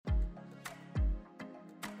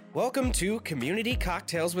Welcome to Community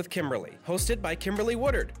Cocktails with Kimberly, hosted by Kimberly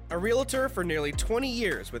Woodard, a realtor for nearly 20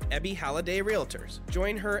 years with Ebby Halliday Realtors.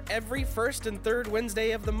 Join her every first and third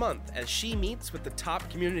Wednesday of the month as she meets with the top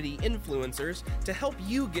community influencers to help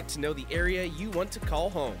you get to know the area you want to call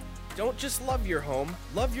home. Don't just love your home,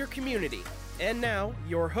 love your community. And now,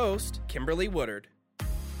 your host, Kimberly Woodard.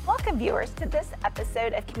 Welcome, viewers, to this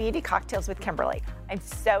episode of Community Cocktails with Kimberly. I'm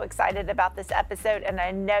so excited about this episode, and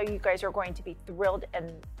I know you guys are going to be thrilled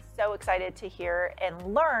and so excited to hear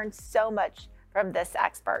and learn so much from this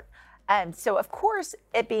expert. So, of course,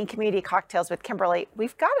 it being Community Cocktails with Kimberly,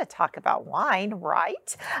 we've got to talk about wine,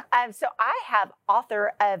 right? So I have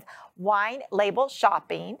author of Wine Label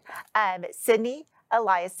Shopping, Sydney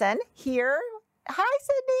Eliason here. Hi,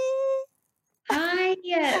 Sydney. Hi,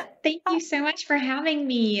 thank you so much for having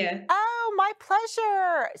me. Oh, my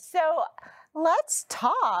pleasure. So let's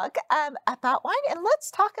talk about wine, and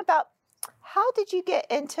let's talk about how did you get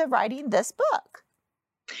into writing this book?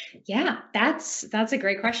 Yeah, that's a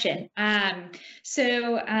great question.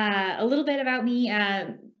 So a little bit about me.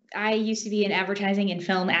 I used to be in advertising and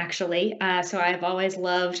film, actually. So I've always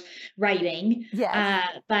loved writing. Yes.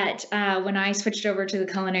 But when I switched over to the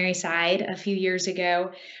culinary side a few years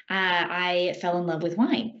ago, I fell in love with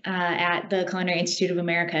wine. At the Culinary Institute of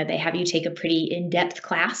America, they have you take a pretty in-depth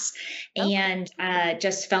class, and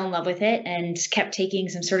just fell in love with it and kept taking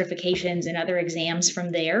some certifications and other exams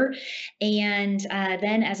from there. And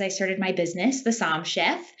then as I started my business, The Somm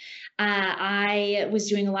Chef, I was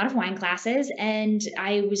doing a lot of wine classes, and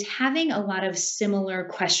I was having a lot of similar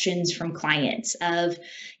questions from clients of,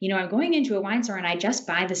 I'm going into a wine store and I just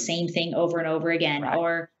buy the same thing over and over again. Right.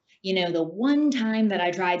 Or, the one time that I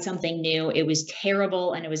tried something new, it was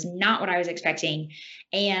terrible and it was not what I was expecting.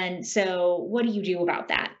 And so what do you do about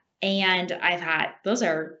that? And I thought, those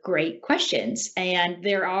are great questions. And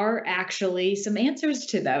there are actually some answers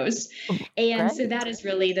to those. And Great. so that is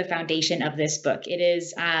really the foundation of this book. It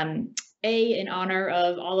is in honor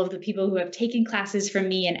of all of the people who have taken classes from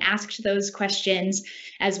me and asked those questions,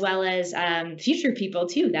 as well as future people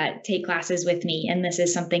too that take classes with me. And this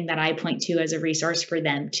is something that I point to as a resource for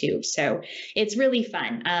them too. So it's really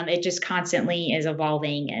fun. It just constantly is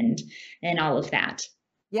evolving and all of that.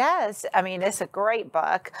 Yes. I mean, it's a great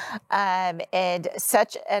book and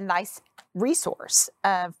such a nice resource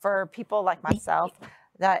for people like myself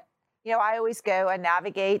that, I always go and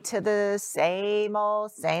navigate to the same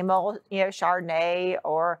old, Chardonnay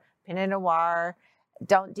or Pinot Noir.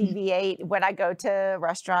 Don't deviate when I go to a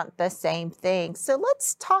restaurant, the same thing. So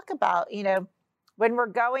let's talk about, when we're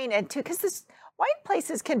going into, because this wine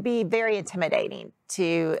places can be very intimidating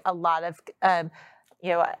to a lot of, a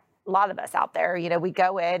lot of us out there. We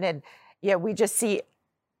go in and, we just see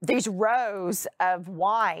these rows of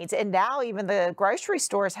wines, and now even the grocery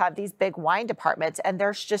stores have these big wine departments, and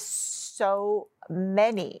there's just so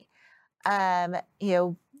many. What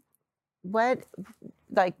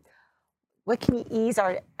can you ease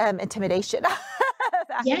our intimidation?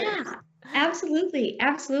 Yeah, absolutely.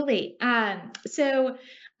 Absolutely. So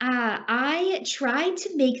I tried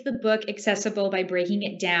to make the book accessible by breaking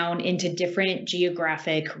it down into different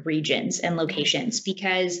geographic regions and locations,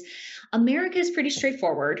 because America is pretty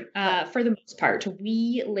straightforward for the most part.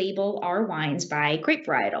 We label our wines by grape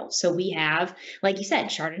varietal. So we have, like you said,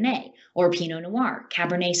 Chardonnay or Pinot Noir,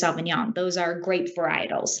 Cabernet Sauvignon. Those are grape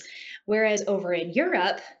varietals. Whereas over in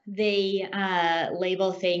Europe, they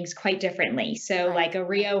label things quite differently. So like a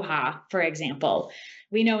Rioja, for example,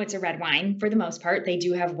 we know it's a red wine for the most part. They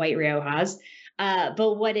do have white Riojas.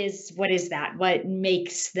 But what is that? What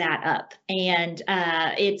makes that up? And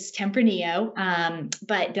it's Tempranillo.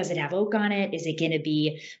 But does it have oak on it? Is it going to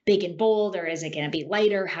be big and bold, or is it going to be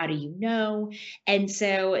lighter? How do you know? And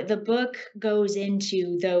so the book goes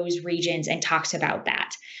into those regions and talks about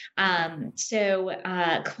that. So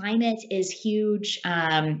climate is huge,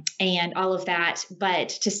 and all of that. But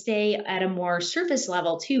to stay at a more surface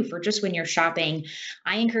level too, for just when you're shopping,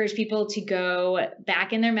 I encourage people to go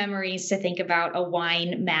back in their memories to think about a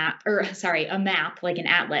map, like an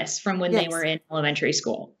atlas from when they were in elementary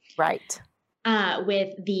school. Right.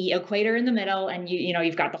 With the equator in the middle, and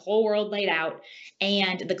you've got the whole world laid out.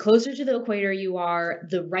 And the closer to the equator you are,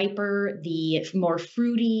 the riper, the more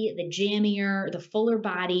fruity, the jammier, the fuller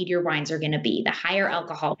bodied your wines are going to be, the higher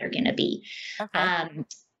alcohol they're going to be. Okay.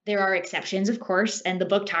 There are exceptions, of course, and the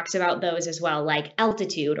book talks about those as well, like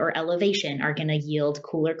altitude or elevation are going to yield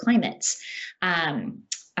cooler climates.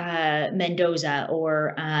 Mendoza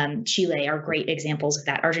or Chile are great examples of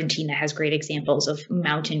that. Argentina has great examples of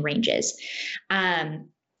mountain ranges.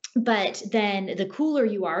 But then the cooler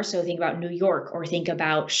you are, so think about New York or think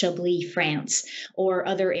about Chablis, France, or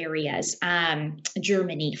other areas,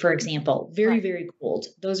 Germany, for example, very, Right. very cold.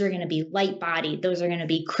 Those are going to be light bodied. Those are going to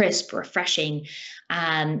be crisp, refreshing,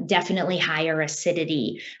 definitely higher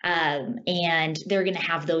acidity. And they're going to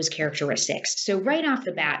have those characteristics. So, Okay. right off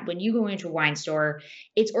the bat, when you go into a wine store,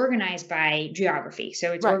 it's organized by geography.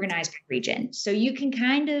 So, it's Right. organized by region. So, you can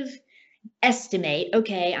kind of estimate,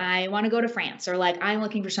 okay, I want to go to France, or like I'm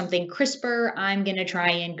looking for something crisper. I'm going to try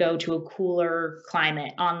and go to a cooler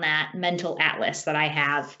climate on that mental atlas that I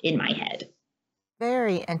have in my head.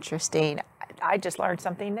 Very interesting. I just learned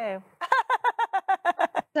something new.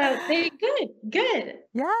 So very good. Good.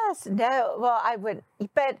 Yes. No. Well, I would,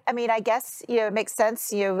 but I mean, I guess, it makes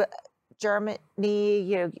sense. Germany,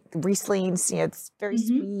 Rieslings, it's very Hmm.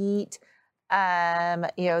 sweet.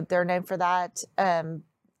 They're known for that.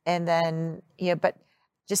 And then, but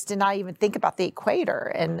just to not even think about the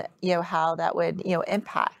equator and, how that would,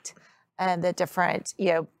 impact the different,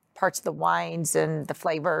 parts of the wines and the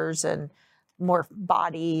flavors and more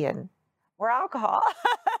body and more alcohol.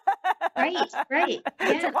 Right. Right. So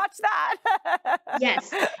Yeah. watch that.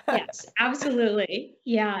 Yes. Yes. Absolutely.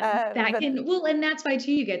 Yeah. That But can, well, and that's why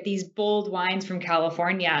too, you get these bold wines from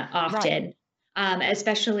California right. often.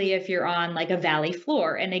 Especially if you're on like a valley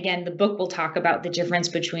floor. And again, the book will talk about the difference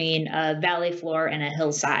between a valley floor and a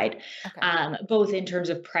hillside, Okay. both in terms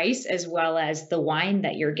of price as well as the wine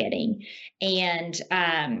that you're getting. And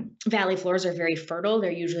valley floors are very fertile. They're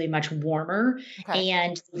usually much warmer Okay.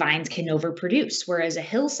 and vines can overproduce. Whereas a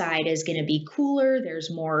hillside is going to be cooler. There's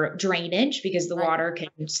more drainage because the Right. water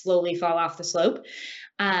can slowly fall off the slope,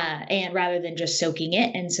 and rather than just soaking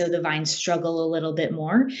it. And so the vines struggle a little bit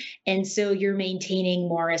more. And so you're maintaining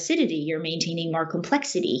more acidity, you're maintaining more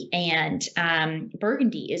complexity. And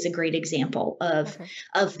Burgundy is a great example Okay.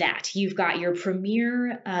 of that. You've got your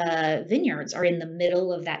premier vineyards are in the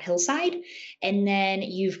middle of that hillside. And then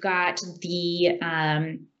you've got the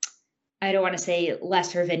I don't want to say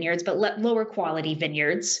lesser vineyards, but lower quality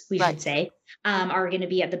vineyards, we should Right. say, are going to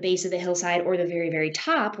be at the base of the hillside or the very, very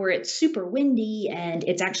top where it's super windy and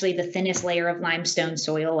it's actually the thinnest layer of limestone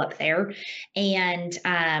soil up there. And,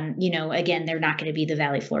 again, they're not going to be the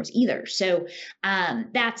valley floors either. So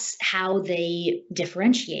that's how they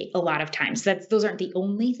differentiate a lot of times. Those aren't the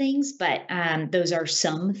only things, but those are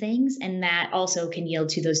some things. And that also can yield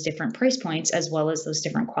to those different price points as well as those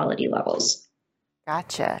different quality levels.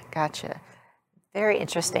 Gotcha. Gotcha. Very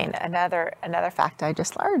interesting. Another fact I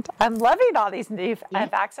just learned. I'm loving all these new Yeah.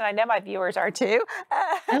 facts, and I know my viewers are too.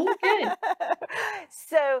 Oh, good.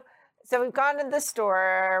 so, so we've gone to the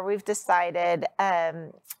store. We've decided.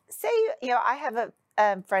 Say, I have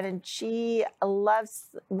a friend, and she loves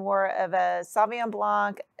more of a Sauvignon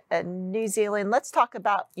Blanc, a New Zealand. Let's talk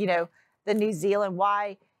about the New Zealand.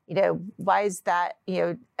 Why is that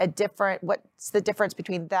a different? What's the difference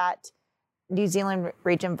between that New Zealand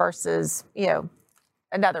region versus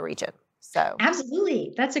another region? So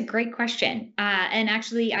Absolutely. That's a great question. And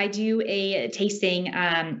actually, I do a tasting.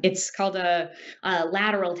 It's called a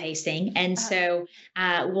lateral tasting. And uh, so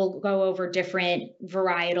we'll go over different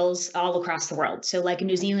varietals all across the world. So, like a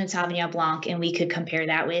New okay, Zealand Sauvignon Blanc, and we could compare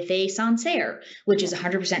that with a Sancerre, which is yeah,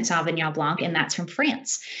 100% Sauvignon Blanc, and that's from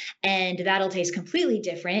France. And that'll taste completely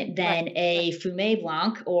different right, than a Fumé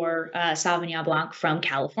Blanc or Sauvignon Blanc from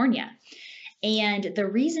California. And the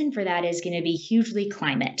reason for that is going to be hugely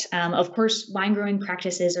climate. Of course, wine growing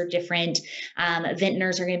practices are different.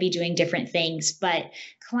 Vintners are going to be doing different things, but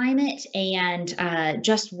climate and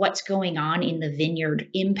just what's going on in the vineyard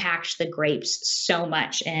impacts the grapes so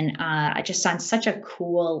much, and just on such a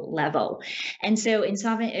cool level. And so in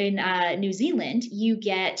New Zealand, you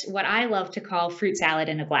get what I love to call fruit salad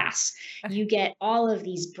in a glass. okay, You get all of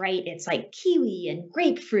these bright, it's like kiwi and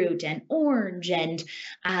grapefruit and orange and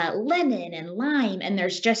lemon and lime, and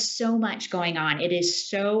there's just so much going on. It is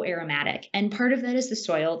so aromatic, and part of that is the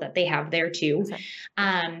soil that they have there too.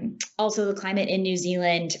 okay, Also, the climate in New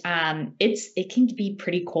Zealand, it can be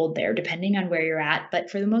pretty cold there, depending on where you're at. But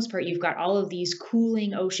for the most part, you've got all of these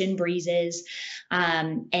cooling ocean breezes,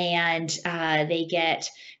 and they get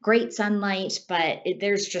great sunlight, but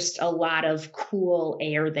there's just a lot of cool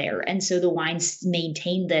air there, and so the wines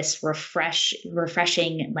maintain this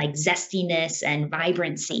refreshing like zestiness and right,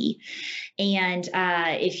 vibrancy. And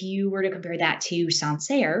if you were to compare that to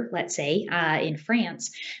Sancerre, let's say in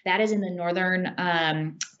France, that is in the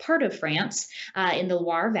northern part of France, in the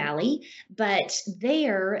Loire Valley. But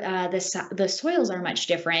there, the soils are much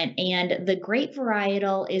different, and the grape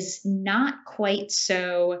varietal is not quite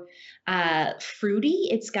so fruity.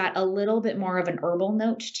 It's got a little bit more of an herbal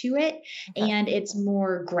note to it, Okay. and it's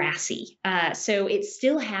more grassy. So it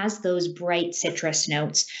still has those bright citrus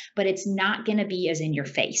notes, but it's not going to be as in your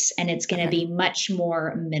face, and it's going to Okay. be much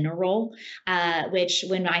more mineral. Which,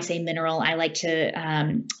 when I say mineral, I like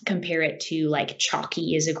to compare it to like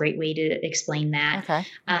chalky is a great way to explain that. Okay.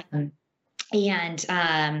 Um, and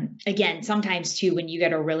again, sometimes too, when you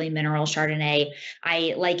get a really mineral Chardonnay,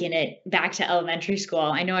 I liken it back to elementary school.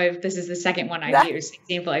 I know this is the second one I've used,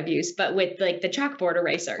 example I've used, but with like the chalkboard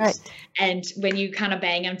erasers. Right. And when you kind of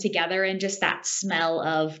bang them together and just that smell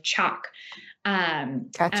of chalk.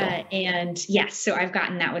 Gotcha. And yes, so I've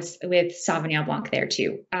gotten that with Sauvignon Blanc there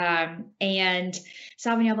too. And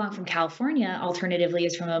Sauvignon Blanc from California, alternatively,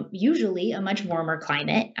 is from usually a much warmer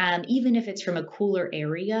climate, even if it's from a cooler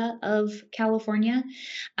area of California.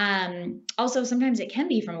 Also, sometimes it can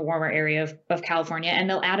be from a warmer area of California, and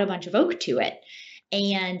they'll add a bunch of oak to it.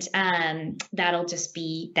 And that'll just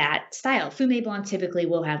be that style. Fumé Blanc typically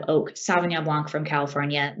will have oak. Sauvignon Blanc from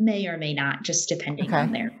California may or may not, just depending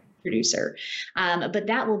on their producer. But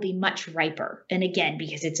that will be much riper. And again,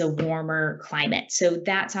 because it's a warmer climate. So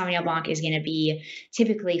that Sauvignon Blanc is going to be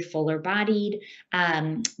typically fuller bodied.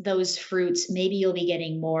 Those fruits, maybe you'll be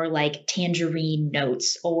getting more like tangerine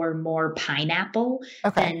notes or more pineapple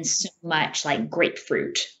than so much like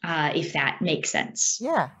grapefruit, if that makes sense.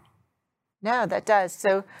 Yeah. No, that does.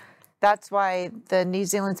 So that's why the New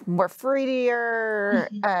Zealand's more fruitier,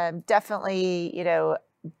 definitely,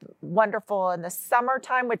 wonderful in the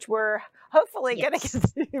summertime, which we're hopefully going to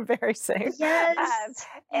get to very soon. Yes.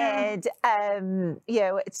 And,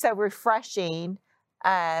 it's so refreshing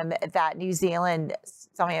that New Zealand,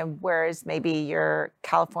 whereas maybe your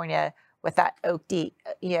California with that oaky,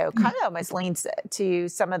 kind of almost leans to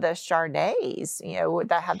some of the Chardonnays,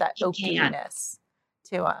 that have that oakiness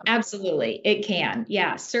to them. Absolutely. It can.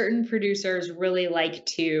 Yeah. Certain producers really like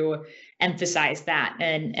to emphasize that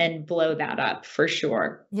and blow that up for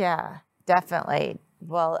sure. Yeah, definitely.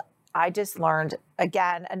 Well, I just learned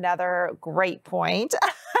again another great point.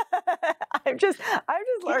 I'm just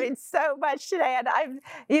learning so much today, and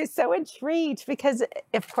I'm so intrigued because,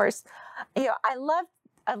 of course, I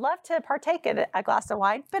love to partake in a glass of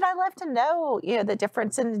wine, but I love to know the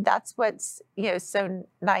difference, and that's what's so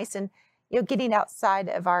nice, and getting outside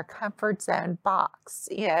of our comfort zone box.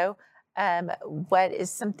 What is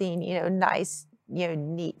something nice,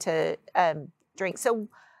 neat to drink. So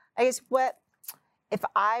I guess what if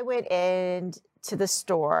I went into the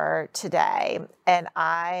store today and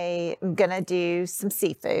I'm gonna do some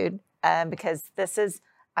seafood because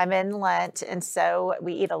I'm in Lent, and so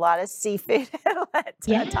we eat a lot of seafood at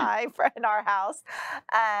Lent time in our house.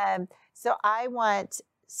 So I want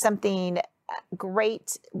something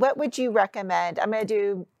great. What would you recommend? I'm gonna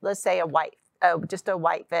do, let's say, just a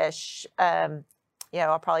whitefish.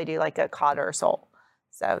 I'll probably do like a cod or a sole.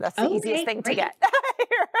 So that's the easiest thing to get.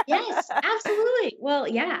 Yes, absolutely. Well,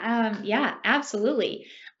 yeah, absolutely.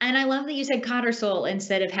 And I love that you said cod or sole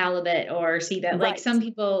instead of halibut or seabed. Like some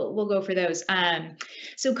people will go for those.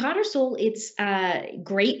 So cod or sole, it's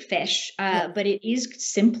great fish, but it is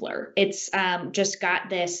simpler. It's just got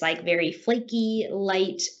this like very flaky,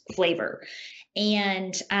 light flavor.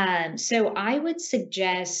 And so I would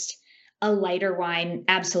suggest a lighter wine,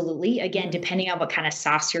 absolutely. Again, depending on what kind of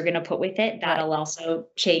sauce you're going to put with it, that'll also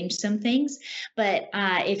change some things. But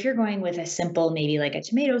if you're going with a simple, maybe like a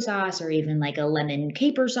tomato sauce or even like a lemon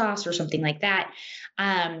caper sauce or something like that,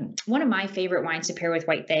 one of my favorite wines to pair with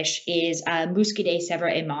whitefish is Muscadet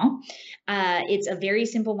Sèvres Aimant. It's a very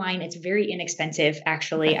simple wine. It's very inexpensive,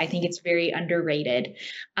 actually. I think it's very underrated,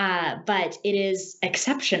 but it is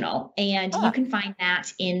exceptional. And you can find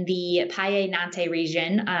that in the Paille-Nantais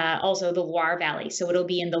region, also the Loire Valley. So it'll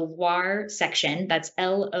be in the Loire section. That's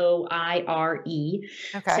Loire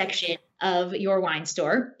section of your wine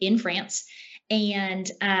store in France.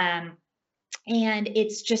 And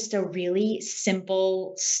it's just a really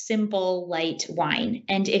simple, light wine.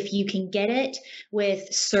 And if you can get it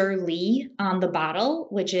with Sur Lie on the bottle,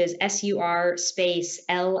 which is SUR space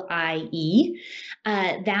LIE,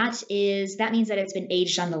 that means that it's been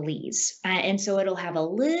aged on the lees. And so it'll have a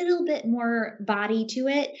little bit more body to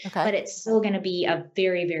it, but it's still going to be a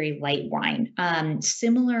very, very light wine,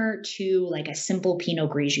 similar to like a simple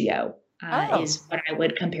Pinot Grigio. Oh, is what I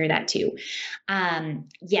would compare that to.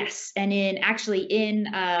 Yes, and in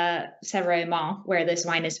Sèvres, where this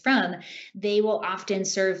wine is from, they will often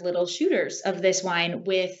serve little shooters of this wine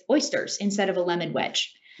with oysters instead of a lemon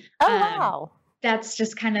wedge. oh, Um, wow. that's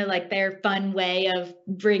just kind of like their fun way of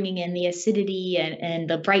bringing in the acidity and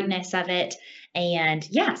the brightness of it. And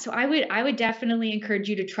yeah, so I would definitely encourage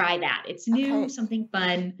you to try that. It's new, Okay. something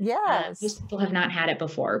fun. Yes. Most people have not had it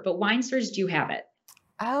before, but wine stores do have it.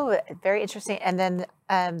 Oh, very interesting. And then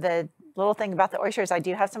the little thing about the oysters, I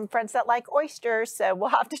do have some friends that like oysters, so we'll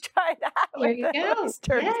have to try that There with you the go.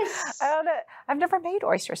 oysters. I Yes. don't know. I've never made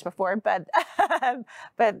oysters before, but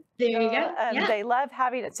but There you go. Yeah. they love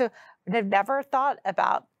having it. So I've never thought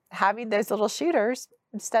about having those little shooters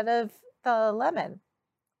instead of the lemon.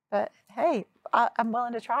 But hey, I'm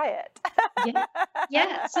willing to try it. Yeah.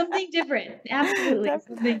 Yeah. Something different. Absolutely.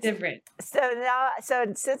 Something different. So now, so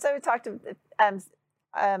since I talked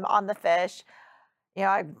um, on the fish, you know,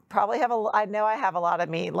 I probably have I know I have a lot of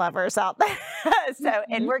meat lovers out there. So,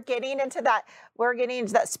 and Mhm. we're getting into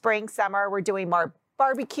that spring, summer. We're doing more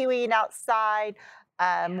barbecuing outside,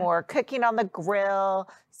 Yeah. more cooking on the grill.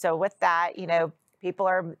 So with that, you know, people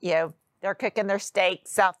are, you know, they're cooking their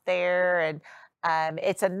steaks out there, and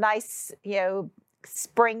it's a nice, you know,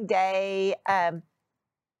 spring day.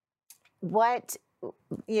 What,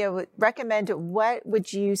 you know, recommend, what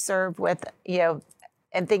would you serve with, you know,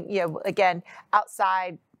 and think, you know, again,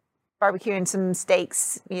 outside barbecuing some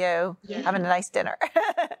steaks, you know, having Yeah. a nice dinner.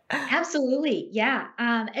 Absolutely. Yeah.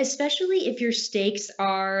 Especially if your steaks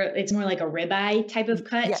it's more like a ribeye type of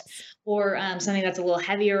cut Yes. or something that's a little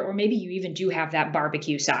heavier, or maybe you even do have that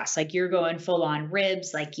barbecue sauce, like you're going full on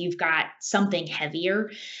ribs, like you've got something heavier.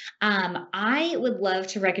 I would love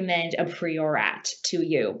to recommend a Priorat to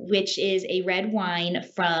you, which is a red wine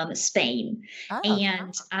from Spain. Oh,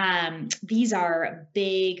 And these are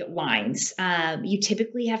big wines. You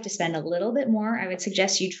typically have to spend a little bit more. I would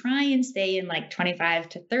suggest you try and stay in like 25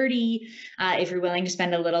 to 30. If you're willing to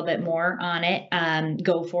spend a little bit more on it,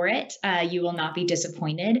 go for it. You will not be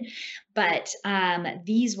disappointed. But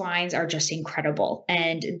these wines are just incredible.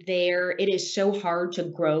 And it is so hard to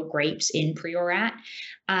grow grapes in Priorat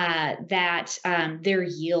that their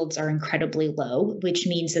yields are incredibly low, which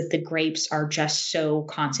means that the grapes are just so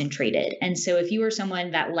concentrated. And so, if you are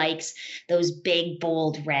someone that likes those big,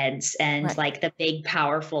 bold reds and right. like the big,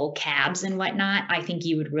 powerful cabs and whatnot, I think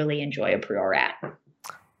you would really enjoy a Priorat.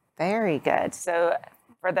 Very good. So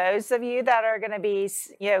for those of you that are going to be,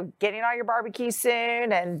 you know, getting on your barbecue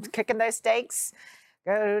soon and cooking those steaks,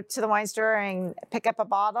 go to the wine store and pick up a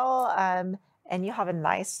bottle, and you have a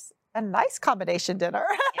nice combination dinner.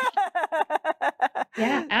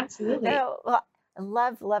 Yeah, absolutely. No, well, I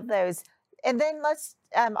love those. And then let's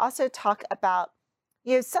also talk about,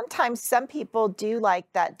 you know, sometimes some people do like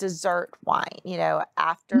that dessert wine, you know,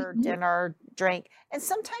 after Mhm. dinner drink. And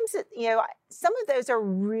sometimes, you know, some of those are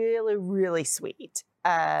really, really sweet.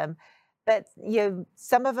 But, you know,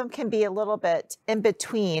 some of them can be a little bit in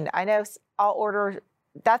between. I know I'll order,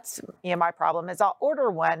 that's, you know, my problem is I'll order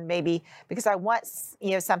one maybe because I want,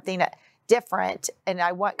 you know, something different and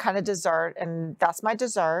I want kind of dessert, and that's my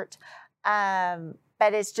dessert.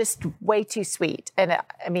 But it's just way too sweet. And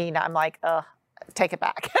I mean, I'm like, take it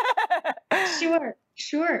back. Sure,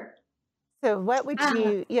 sure. So what would Uh,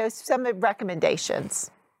 you know, some recommendations?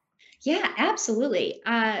 Yeah, absolutely.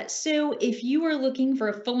 So if you are looking for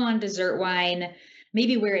a full-on dessert wine,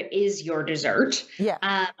 maybe where it is your dessert, Yeah.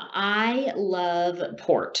 I love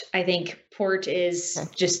port. I think port is Okay.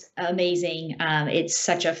 just amazing. It's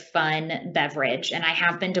such a fun beverage, and I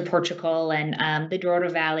have been to Portugal and the Douro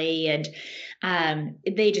Valley, and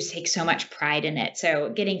they just take so much pride in it. So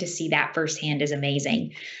getting to see that firsthand is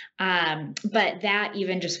amazing. But that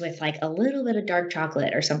even just with like a little bit of dark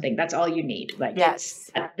chocolate or something, that's all you need. Like Yes.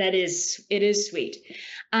 it is sweet.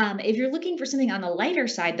 If you're looking for something on the lighter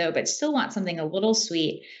side though, but still want something a little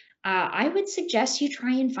sweet, I would suggest you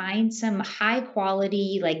try and find some high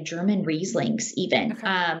quality like German Rieslings even.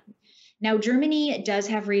 Okay. Now, Germany does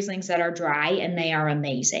have Rieslings that are dry and they are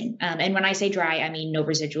amazing. And when I say dry, I mean no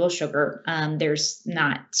residual sugar. There's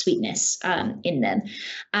not sweetness in them.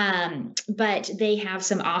 But they have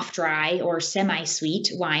some off dry or semi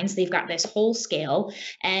sweet wines. They've got this whole scale.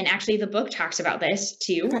 And actually, the book talks about this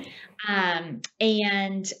too. Okay.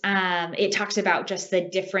 It talks about just the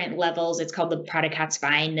different levels. It's called the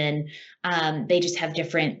Prädikatswein, and they just have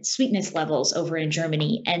different sweetness levels over in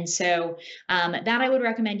Germany. And so that I would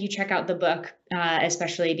recommend you check out the book,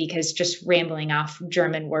 especially because just rambling off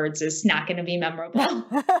German words is not going to be memorable.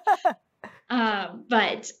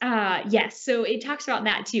 Yes, so it talks about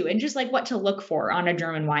that too, and just like what to look for on a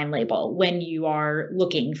German wine label when you are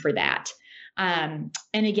looking for that. And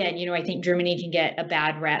again, I think Germany can get a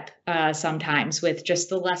bad rep sometimes with just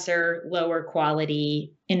the lesser, lower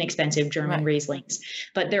quality, inexpensive German Rieslings.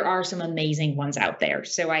 But there are some amazing ones out there.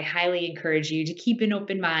 So I highly encourage you to keep an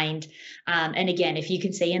open mind. And again, if you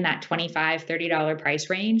can stay in that $25, $30 price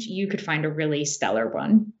range, you could find a really stellar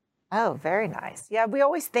one. Oh, very nice. Yeah, we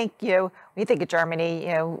always think, when you think of Germany,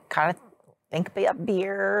 kind of think about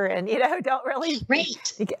beer and, don't really.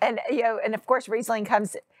 Right. And, and of course, Riesling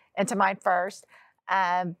comes into mind first.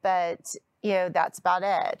 But, that's about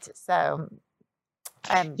it. So,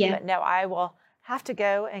 but no, I will have to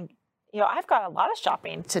go and, I've got a lot of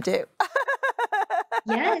shopping to do.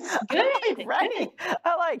 Yes, good. Right. Good.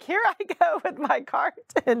 I'm like, here I go with my cart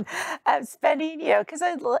and I'm spending, because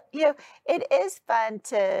it is fun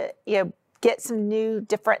to, get some new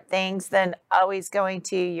different things than always going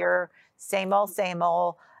to your same old,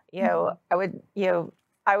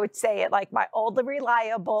 I would say it like my old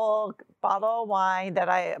reliable bottle of wine that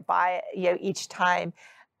I buy, each time,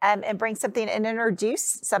 and bring something and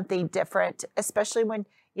introduce something different, especially when,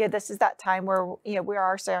 this is that time where, we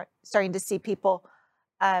are starting to see people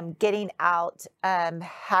getting out,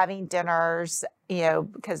 having dinners,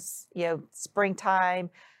 because,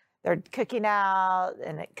 springtime, they're cooking out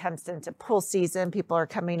and it comes into pool season. People are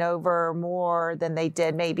coming over more than they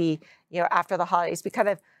did maybe, after the holidays.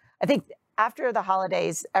 I think after the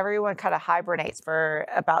holidays, everyone kind of hibernates for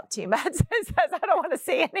about 2 months and says, I don't want to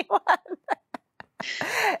see anyone.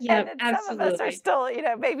 Yeah, and absolutely. Some of us are still,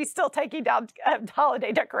 maybe still taking down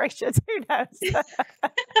holiday decorations. Who knows?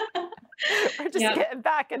 We're just getting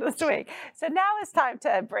back into the swing. So now it's time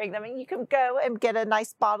to bring them. And you can go and get a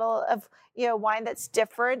nice bottle of, wine that's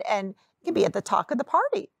different and it can be at the talk of the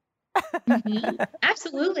party. Mm-hmm.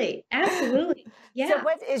 Absolutely. Yeah. So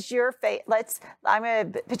what is your I'm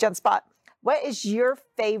going to put you on the spot. What is your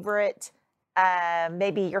favorite,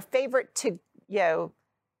 maybe your favorite to,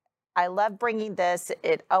 I love bringing this.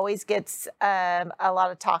 It always gets a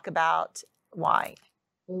lot of talk about wine.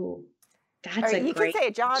 Ooh, that's you can say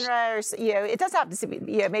a genre, or it doesn't have to be,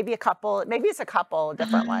 maybe it's a couple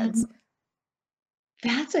different ones.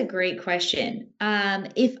 That's a great question.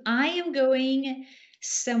 If I am going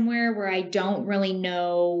somewhere where I don't really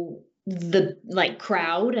know the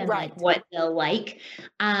crowd and what they'll like,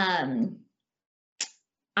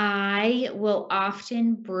 I will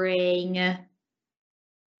often bring.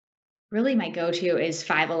 Really, my go-to is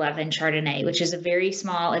 511 Chardonnay, which is a very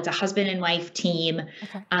small. It's a husband and wife team.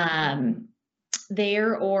 Okay.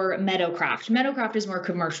 There or Meadowcroft. Meadowcroft is more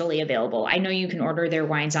commercially available. I know you can order their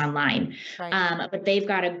wines online, but they've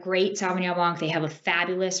got a great Sauvignon Blanc. They have a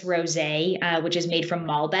fabulous rosé, which is made from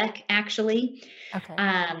Malbec, actually. Okay.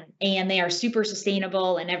 And they are super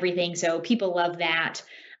sustainable and everything. So people love that.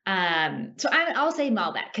 So I'll say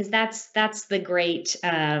Malbec because that's the great.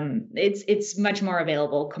 It's much more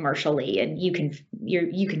available commercially, and you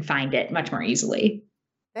can find it much more easily.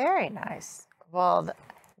 Very nice. Well,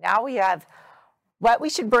 now we have what we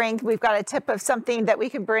should bring. We've got a tip of something that we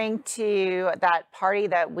can bring to that party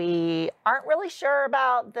that we aren't really sure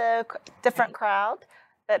about the different crowd,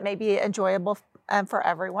 but maybe enjoyable for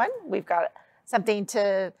everyone. We've got something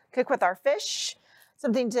to cook with our fish,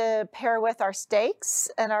 something to pair with our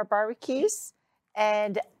steaks and our barbecues,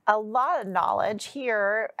 and a lot of knowledge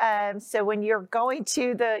here. So when you're going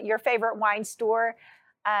to your favorite wine store,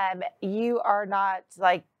 you are not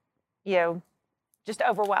just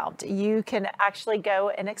overwhelmed. You can actually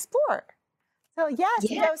go and explore. So yes,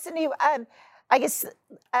 Cindy, I guess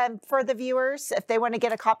for the viewers, if they want to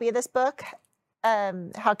get a copy of this book,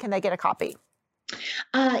 how can they get a copy?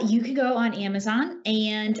 You can go on Amazon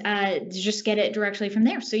and just get it directly from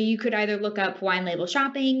there. So you could either look up Wine Label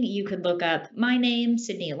Shopping, you could look up my name,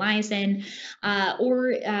 Sydney Eliason,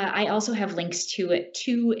 or I also have links to it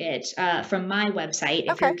from my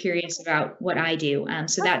website if you're curious about what I do.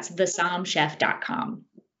 So that's thesommchef.com.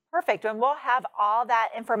 Perfect. And we'll have all that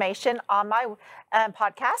information on my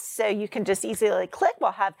podcast, so you can just easily click.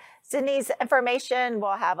 We'll have Sydney's information.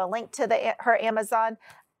 We'll have a link to her Amazon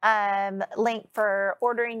link for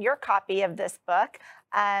ordering your copy of this book.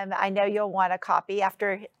 I know you'll want a copy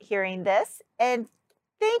after hearing this. And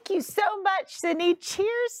thank you so much, Sydney.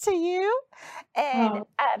 Cheers to you. And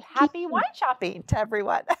happy wine shopping to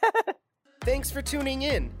everyone. Thanks for tuning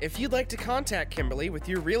in. If you'd like to contact Kimberly with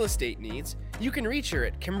your real estate needs, you can reach her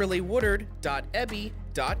at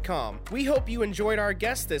kimberlywoodard.ebby.com. We hope you enjoyed our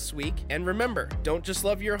guest this week. And remember, don't just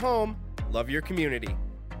love your home, love your community.